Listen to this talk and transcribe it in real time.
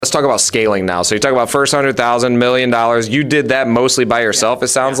talk about scaling now. So you talk about first $100,000, $1 million. You did that mostly by yourself, it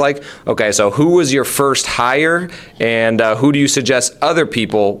sounds like. Okay, so who was your first hire, and who do you suggest other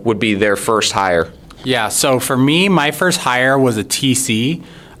people would be their first hire? Yeah, so for me, my first hire was a TC.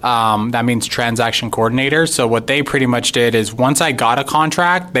 That means transaction coordinator. So what they pretty much did is once I got a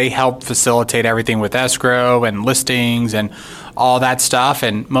contract, they helped facilitate everything with escrow and listings and all that stuff.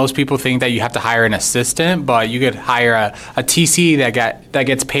 And most people think that you have to hire an assistant, but you could hire a TC that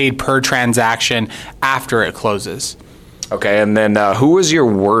gets paid per transaction after it closes. Okay, and then who was your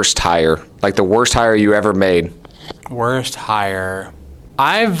worst hire? Like the worst hire you ever made? Worst hire.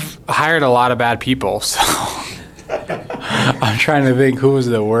 I've hired a lot of bad people, so I'm trying to think who was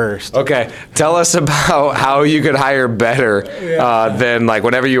the worst. Okay, tell us about how you could hire better than like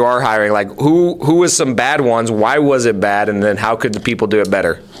whenever you are hiring. Like who was some bad ones? Why was it bad? And then how could the people do it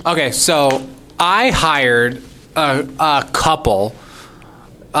better? Okay, so I hired a couple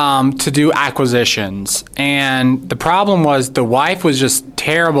to do acquisitions, and the problem was the wife was just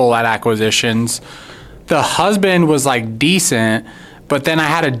terrible at acquisitions. The husband was like decent, but then I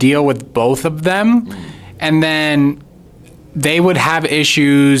had to deal with both of them, and then they would have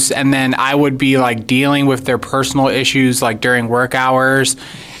issues, and then I would be like dealing with their personal issues like during work hours,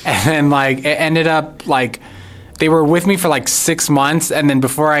 and then like it ended up like they were with me for like 6 months, and then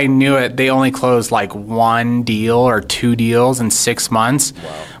before I knew it, they only closed like 1 deal or 2 deals in 6 months.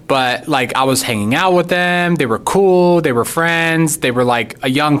 Wow. But like I was hanging out with them, they were cool, they were friends, they were like a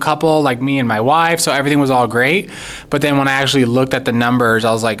young couple like me and my wife, so everything was all great. But then when I actually looked at the numbers,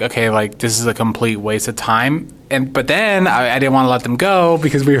 I was like, okay, like this is a complete waste of time. But then I didn't want to let them go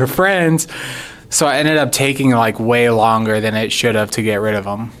because we were friends, so I ended up taking like way longer than it should have to get rid of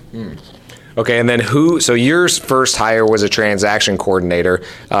them. Okay, and then so your first hire was a transaction coordinator.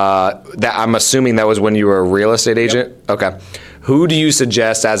 That I'm assuming that was when you were a real estate agent? Yep. Okay. Who do you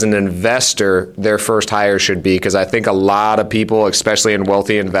suggest as an investor their first hire should be? Because I think a lot of people, especially in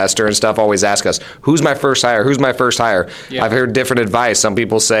wealthy investor and stuff, always ask us, who's my first hire? Who's my first hire? Yeah. I've heard different advice. Some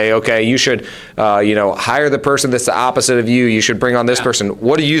people say, okay, you should hire the person that's the opposite of you. You should bring on this person.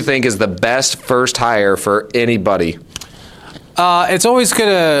 What do you think is the best first hire for anybody? It's always going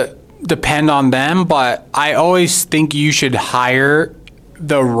to depend on them, but I always think you should hire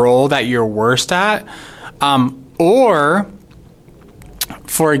the role that you're worst at. Or,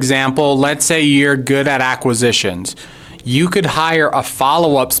 for example, let's say you're good at acquisitions. You could hire a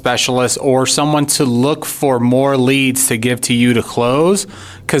follow-up specialist or someone to look for more leads to give to you to close,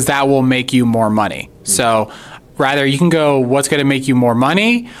 because that will make you more money. So rather you can go, what's going to make you more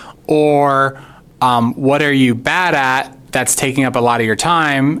money, or what are you bad at that's taking up a lot of your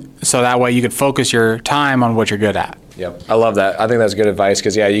time, so that way you could focus your time on what you're good at. Yep, I love that. I think that's good advice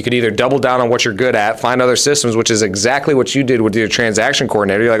because, you could either double down on what you're good at, find other systems, which is exactly what you did with your transaction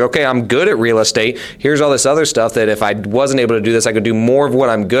coordinator. You're like, okay, I'm good at real estate. Here's all this other stuff that if I wasn't able to do this, I could do more of what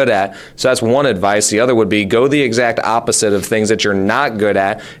I'm good at. So that's one advice. The other would be go the exact opposite of things that you're not good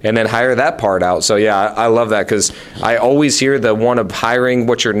at and then hire that part out. So, I love that because I always hear the one of hiring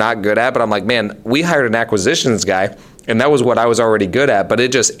what you're not good at, but I'm like, man, we hired an acquisitions guy. And that was what I was already good at, but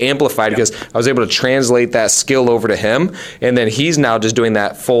it just amplified because I was able to translate that skill over to him. And then he's now just doing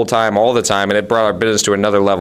that full time all the time. And it brought our business to another level.